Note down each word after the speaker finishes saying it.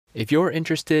If you're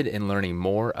interested in learning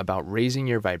more about raising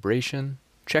your vibration,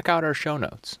 check out our show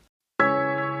notes.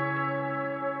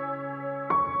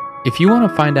 If you want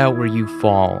to find out where you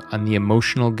fall on the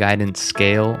emotional guidance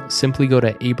scale, simply go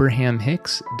to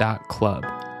abrahamhicks.club.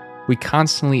 We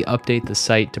constantly update the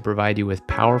site to provide you with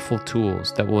powerful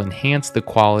tools that will enhance the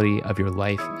quality of your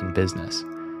life and business.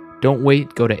 Don't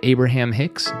wait, go to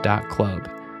abrahamhicks.club.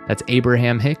 That's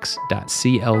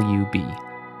abrahamhicks.club.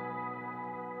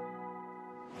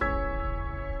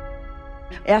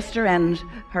 Esther and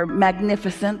her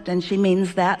magnificent, and she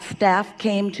means that, staff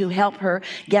came to help her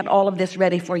get all of this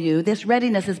ready for you. This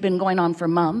readiness has been going on for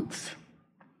months.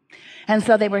 And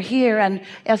so they were here, and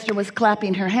Esther was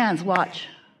clapping her hands. Watch.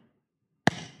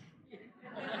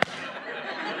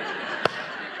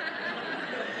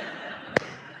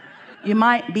 You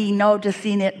might be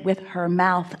noticing it with her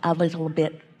mouth a little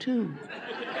bit too.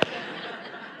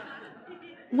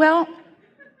 Well,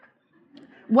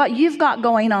 what you've got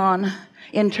going on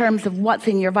in terms of what's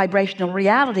in your vibrational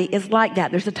reality is like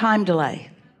that. There's a time delay.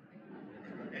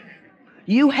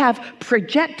 You have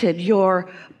projected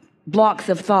your blocks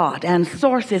of thought and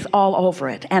sources all over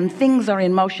it, and things are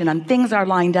in motion and things are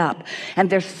lined up, and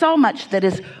there's so much that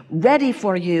is ready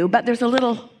for you, but there's a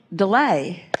little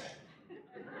delay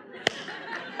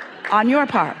on your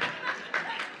part.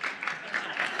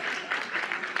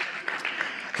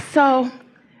 So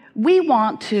we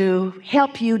want to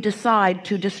help you decide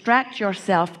to distract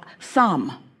yourself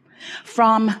some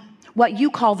from what you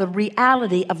call the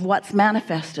reality of what's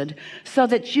manifested, so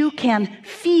that you can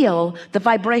feel the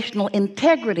vibrational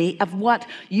integrity of what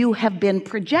you have been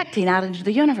projecting out into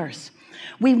the universe.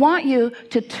 We want you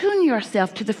to tune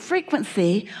yourself to the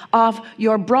frequency of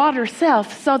your broader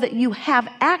self, so that you have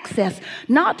access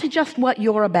not to just what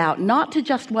you're about, not to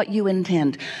just what you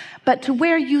intend, but to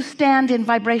where you stand in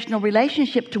vibrational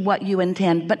relationship to what you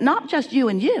intend. But not just you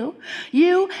and you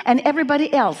and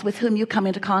everybody else with whom you come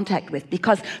into contact with,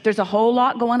 because there's a whole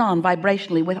lot going on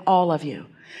vibrationally with all of you.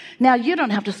 Now, you don't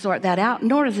have to sort that out,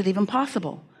 nor is it even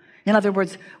possible. In other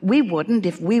words, we wouldn't,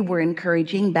 if we were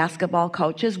encouraging basketball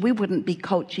coaches, we wouldn't be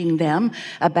coaching them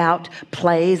about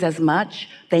plays as much.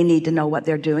 They need to know what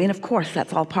they're doing. Of course,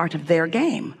 that's all part of their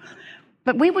game.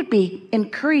 But we would be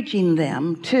encouraging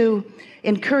them to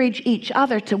encourage each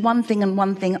other to one thing and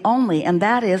one thing only, and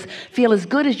that is feel as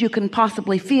good as you can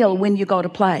possibly feel when you go to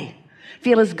play.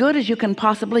 Feel as good as you can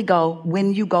possibly go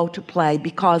when you go to play,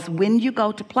 because when you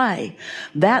go to play,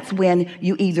 that's when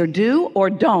you either do or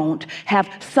don't have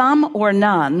some or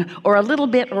none, or a little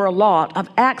bit or a lot of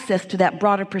access to that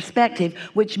broader perspective,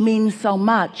 which means so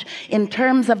much in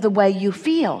terms of the way you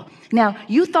feel. Now,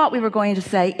 you thought we were going to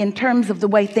say in terms of the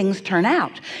way things turn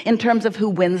out, in terms of who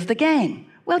wins the game.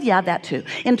 Well, yeah, that too.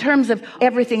 In terms of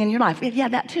everything in your life, yeah,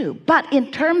 that too. But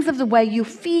in terms of the way you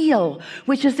feel,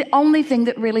 which is the only thing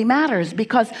that really matters,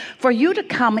 because for you to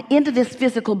come into this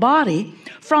physical body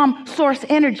from source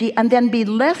energy and then be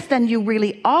less than you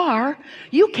really are,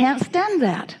 you can't stand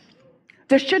that.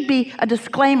 There should be a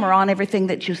disclaimer on everything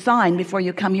that you sign before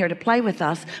you come here to play with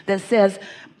us that says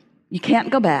you can't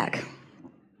go back,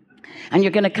 and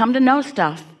you're going to come to know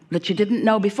stuff that you didn't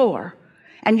know before.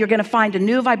 And you're going to find a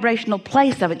new vibrational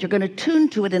place of it. You're going to tune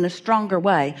to it in a stronger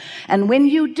way. And when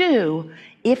you do,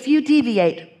 if you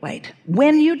deviate,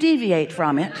 when you deviate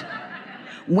from it,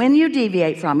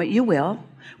 you will.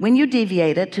 When you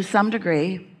deviate it to some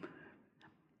degree,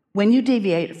 when you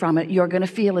deviate from it, you're going to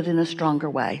feel it in a stronger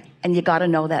way. And you got to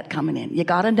know that coming in. You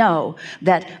got to know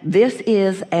that this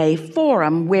is a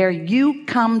forum where you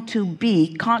come to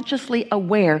be consciously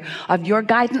aware of your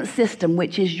guidance system,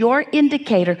 which is your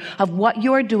indicator of what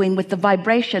you're doing with the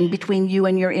vibration between you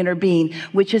and your inner being,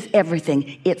 which is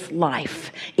everything. It's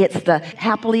life. It's the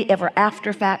happily ever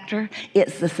after factor.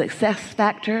 It's the success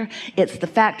factor. It's the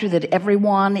factor that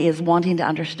everyone is wanting to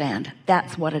understand.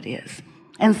 That's what it is.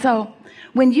 And so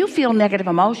when you feel negative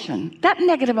emotion, that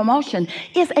negative emotion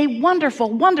is a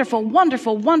wonderful, wonderful,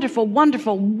 wonderful, wonderful,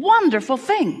 wonderful, wonderful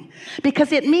thing,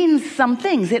 because it means some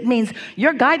things. It means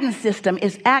your guidance system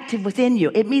is active within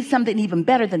you. It means something even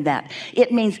better than that.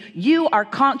 It means you are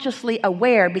consciously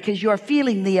aware because you're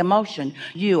feeling the emotion.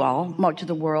 You all, much of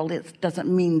the world, it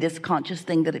doesn't mean this conscious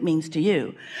thing that it means to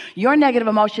you. Your negative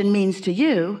emotion means to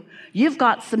you, you've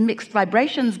got some mixed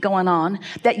vibrations going on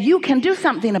that you can do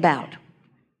something about.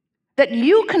 That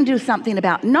you can do something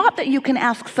about, not that you can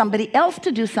ask somebody else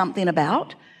to do something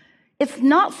about. It's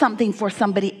not something for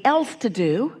somebody else to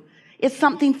do. It's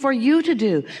something for you to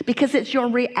do, because it's your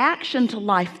reaction to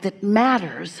life that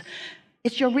matters.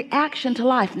 It's your reaction to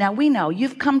life. Now, we know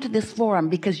you've come to this forum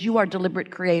because you are deliberate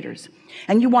creators.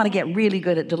 And you want to get really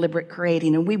good at deliberate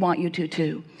creating, and we want you to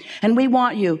too. And we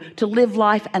want you to live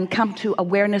life and come to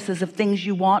awarenesses of things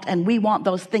you want, and we want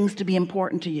those things to be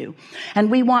important to you. And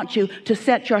we want you to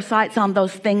set your sights on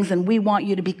those things, and we want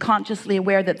you to be consciously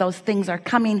aware that those things are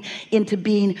coming into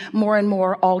being more and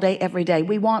more all day, every day.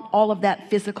 We want all of that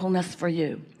physicalness for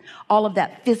you. All of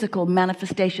that physical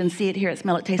manifestation, see it, hear it,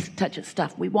 smell it, taste it, touch it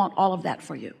stuff. We want all of that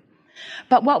for you.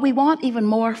 But what we want even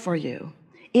more for you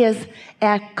is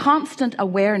a constant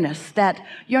awareness that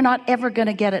you're not ever going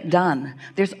to get it done.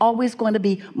 There's always going to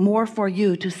be more for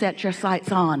you to set your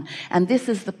sights on. And this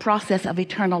is the process of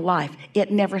eternal life.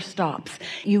 It never stops.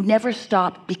 You never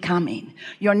stop becoming.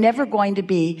 You're never going to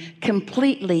be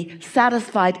completely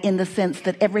satisfied in the sense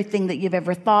that everything that you've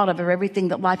ever thought of or everything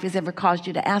that life has ever caused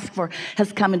you to ask for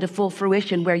has come into full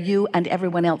fruition where you and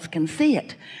everyone else can see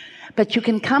it. But you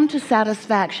can come to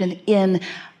satisfaction in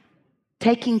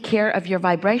taking care of your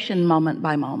vibration moment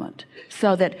by moment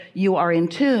so that you are in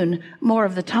tune more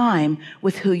of the time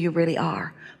with who you really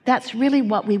are. That's really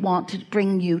what we want to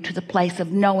bring you to the place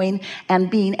of knowing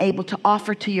and being able to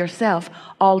offer to yourself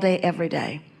all day, every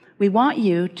day. We want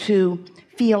you to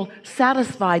feel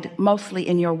satisfied mostly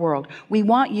in your world. We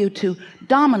want you to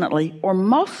dominantly or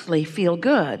mostly feel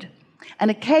good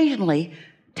and occasionally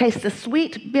taste the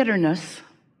sweet bitterness,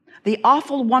 the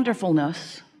awful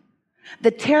wonderfulness,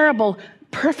 the terrible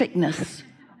perfectness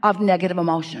of negative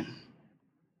emotion.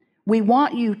 We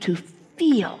want you to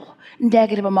feel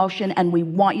negative emotion, and we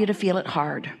want you to feel it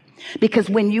hard. Because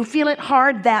when you feel it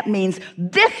hard, that means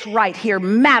this right here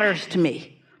matters to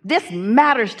me. This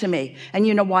matters to me. And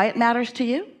you know why it matters to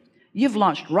you? You've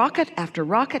launched rocket after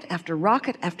rocket after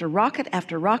rocket after rocket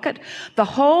after rocket. The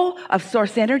whole of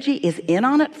source energy is in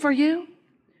on it for you.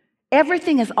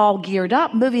 Everything is all geared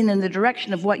up, moving in the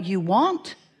direction of what you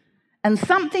want. And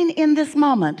something in this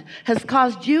moment has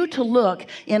caused you to look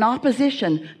in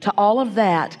opposition to all of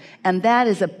that, and that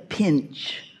is a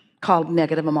pinch called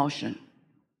negative emotion.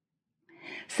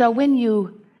 So when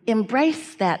you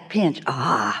embrace that pinch,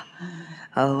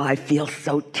 I feel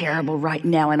so terrible right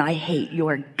now, and I hate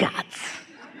your guts.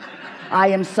 I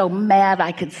am so mad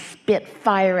I could spit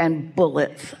fire and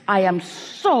bullets. I am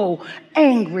so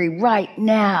angry right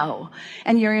now.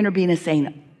 And your inner being is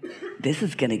saying, this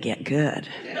is going to get good.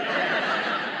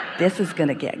 This is going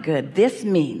to get good. This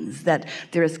means that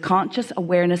there is conscious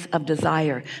awareness of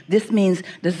desire. This means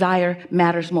desire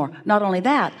matters more. Not only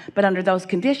that, but under those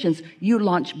conditions, you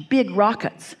launch big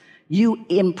rockets. You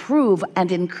improve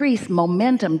and increase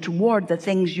momentum toward the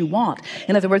things you want.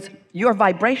 In other words, your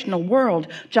vibrational world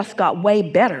just got way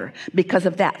better because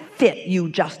of that fit you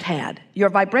just had. Your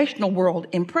vibrational world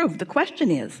improved. The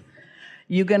question is,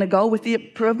 you going to go with the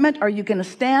improvement, or are you going to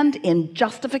stand in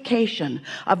justification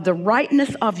of the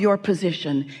rightness of your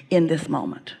position in this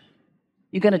moment?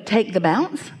 You going to take the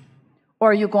bounce,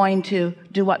 or are you going to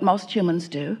do what most humans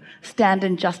do, stand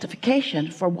in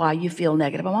justification for why you feel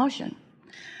negative emotion?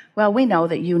 Well, we know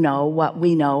that you know what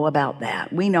we know about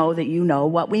that. We know that you know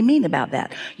what we mean about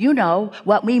that. You know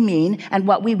what we mean and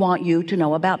what we want you to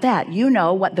know about that. You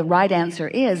know what the right answer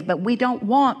is, but we don't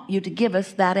want you to give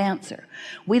us that answer.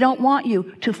 We don't want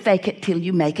you to fake it till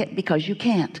you make it, because you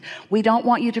can't. We don't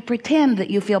want you to pretend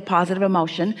that you feel positive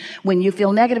emotion when you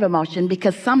feel negative emotion,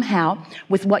 because somehow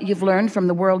with what you've learned from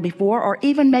the world before, or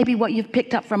even maybe what you've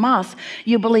picked up from us,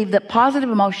 you believe that positive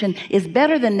emotion is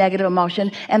better than negative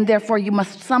emotion, and therefore you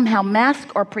must somehow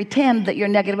mask or pretend that your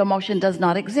negative emotion does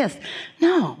not exist.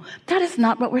 No, that is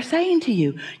not what we're saying to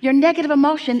you. Your negative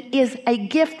emotion is a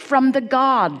gift from the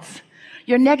gods.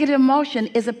 Your negative emotion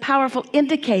is a powerful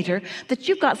indicator that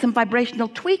you've got some vibrational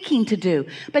tweaking to do.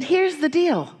 But here's the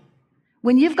deal.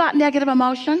 When you've got negative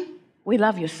emotion, we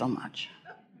love you so much.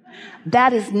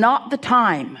 That is not the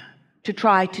time to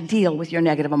try to deal with your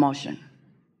negative emotion.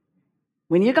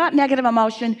 When you got negative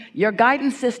emotion, your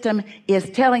guidance system is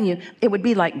telling you, it would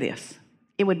be like this.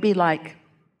 It would be like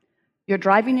you're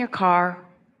driving your car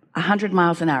 100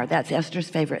 miles an hour. That's Esther's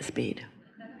favorite speed.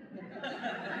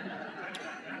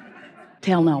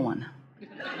 Tell no one.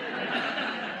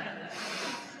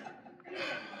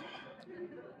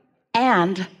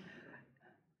 And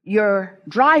you're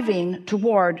driving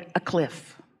toward a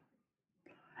cliff.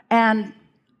 And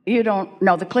you don't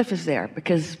know the cliff is there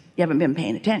because you haven't been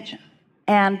paying attention.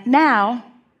 And now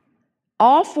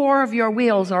all four of your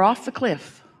wheels are off the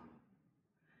cliff.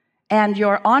 And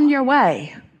you're on your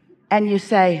way. And you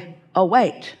say, oh,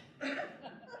 wait,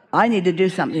 I need to do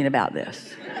something about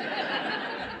this.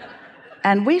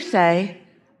 And we say,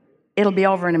 it'll be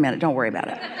over in a minute. Don't worry about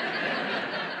it.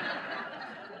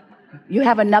 You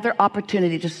have another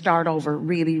opportunity to start over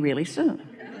really, really soon.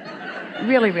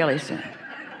 Really, really soon.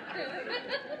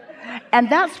 And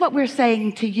that's what we're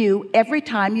saying to you every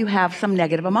time you have some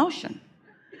negative emotion.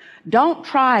 Don't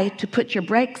try to put your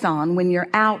brakes on when you're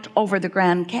out over the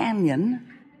Grand Canyon.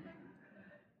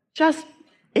 Just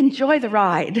enjoy the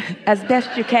ride as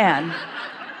best you can.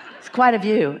 It's quite a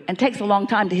view and takes a long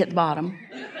time to hit the bottom.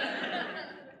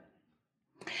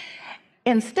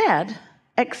 Instead,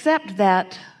 accept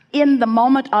that in the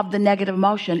moment of the negative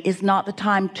emotion is not the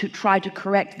time to try to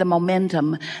correct the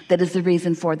momentum that is the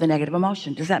reason for the negative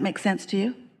emotion. Does that make sense to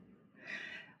you?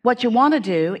 What you want to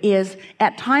do is,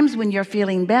 at times when you're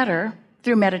feeling better,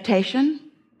 through meditation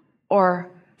or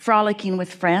frolicking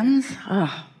with friends,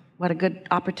 what a good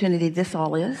opportunity this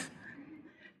all is,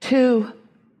 to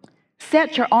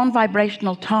set your own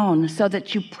vibrational tone so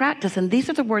that you practice, and these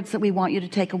are the words that we want you to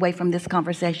take away from this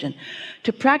conversation,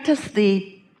 to practice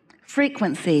the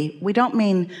frequency. We don't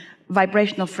mean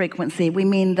vibrational frequency, we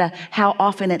mean the how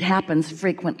often it happens,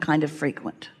 frequent kind of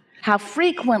frequent. How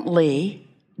frequently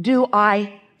do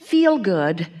I feel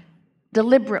good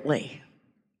deliberately?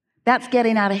 That's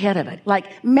getting out ahead of it,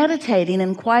 like meditating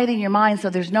and quieting your mind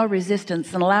so there's no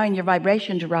resistance and allowing your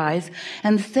vibration to rise,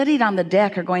 and sitting on the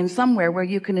deck or going somewhere where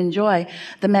you can enjoy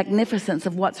the magnificence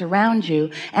of what's around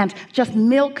you and just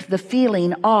milk the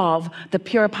feeling of the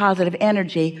pure positive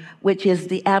energy, which is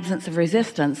the absence of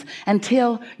resistance,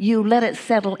 until you let it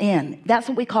settle in. That's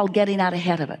what we call getting out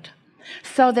ahead of it,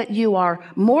 so that you are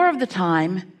more of the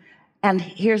time, and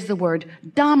here's the word,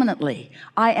 dominantly.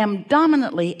 I am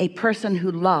dominantly a person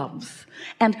who loves,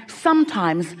 and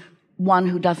sometimes one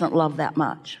who doesn't love that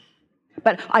much.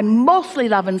 But I mostly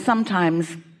love, and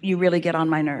sometimes you really get on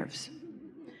my nerves.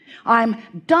 I'm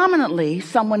dominantly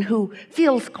someone who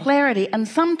feels clarity, and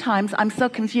sometimes I'm so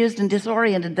confused and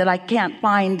disoriented that I can't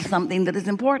find something that is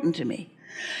important to me.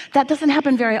 That doesn't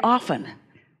happen very often.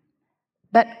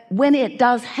 But when it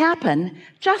does happen,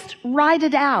 just write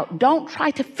it out. Don't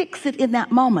try to fix it in that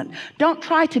moment. Don't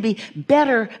try to be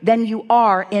better than you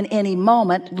are in any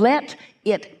moment. Let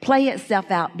it play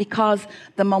itself out, because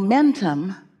the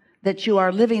momentum that you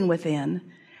are living within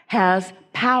has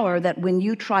power that when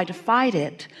you try to fight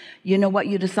it, you know what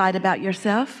you decide about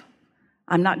yourself?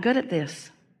 I'm not good at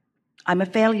this. I'm a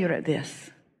failure at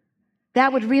this.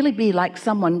 That would really be like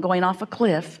someone going off a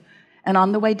cliff, and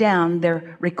on the way down,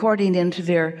 they're recording into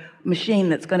their machine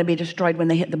that's going to be destroyed when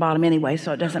they hit the bottom anyway,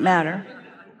 so it doesn't matter.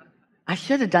 I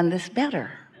should have done this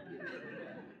better.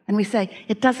 And we say,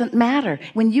 it doesn't matter.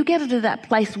 When you get into that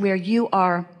place where you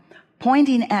are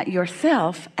pointing at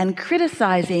yourself and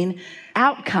criticizing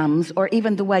outcomes or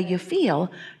even the way you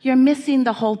feel, you're missing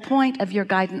the whole point of your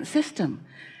guidance system.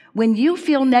 When you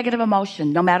feel negative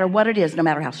emotion, no matter what it is, no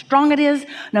matter how strong it is,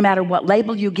 no matter what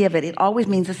label you give it, it always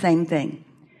means the same thing.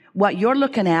 What you're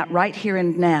looking at right here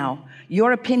and now,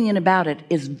 your opinion about it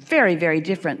is very, very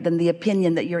different than the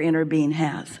opinion that your inner being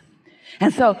has.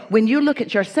 And so when you look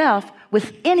at yourself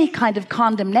with any kind of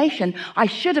condemnation, I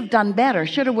should have done better,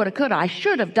 shoulda, woulda, coulda, I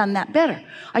should have done that better.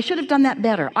 I should have done that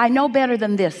better. I know better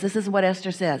than this. This is what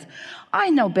Esther says. I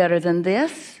know better than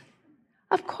this.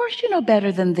 Of course you know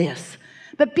better than this.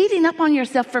 But beating up on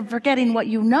yourself for forgetting what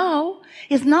you know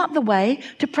is not the way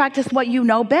to practice what you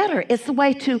know better. It's the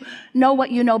way to know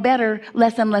what you know better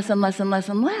less and less and less and less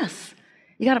and less.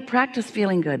 You got to practice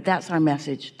feeling good. That's our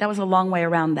message. That was a long way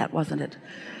around that, wasn't it?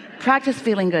 Practice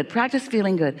feeling good. Practice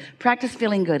feeling good. Practice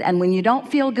feeling good. And when you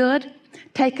don't feel good,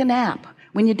 take a nap.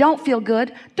 When you don't feel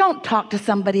good, don't talk to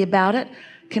somebody about it.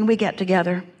 Can we get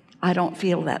together? I don't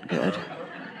feel that good.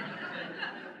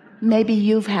 Maybe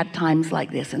you've had times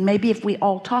like this, and maybe if we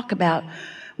all talk about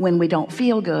when we don't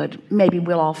feel good, maybe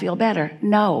we'll all feel better.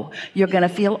 No, you're going to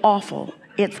feel awful.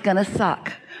 It's going to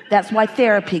suck. That's why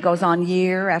therapy goes on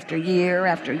year after year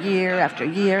after year after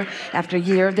year after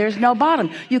year. There's no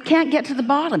bottom. You can't get to the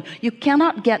bottom. You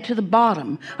cannot get to the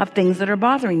bottom of things that are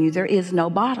bothering you. There is no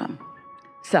bottom.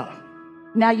 So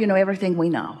now you know everything we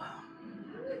know.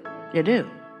 You do.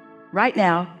 Right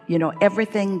now, you know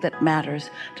everything that matters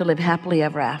to live happily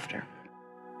ever after.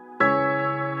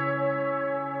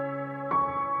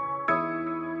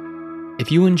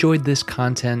 If you enjoyed this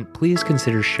content, please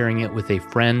consider sharing it with a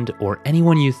friend or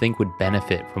anyone you think would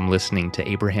benefit from listening to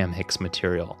Abraham Hicks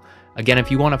material. Again, if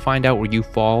you want to find out where you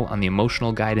fall on the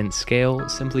emotional guidance scale,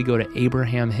 simply go to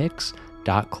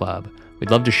abrahamhicks.club. We'd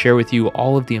love to share with you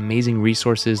all of the amazing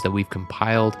resources that we've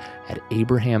compiled at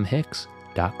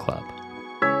abrahamhicks.club.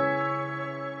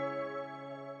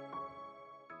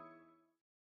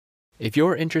 If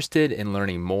you're interested in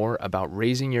learning more about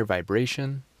raising your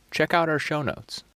vibration, check out our show notes.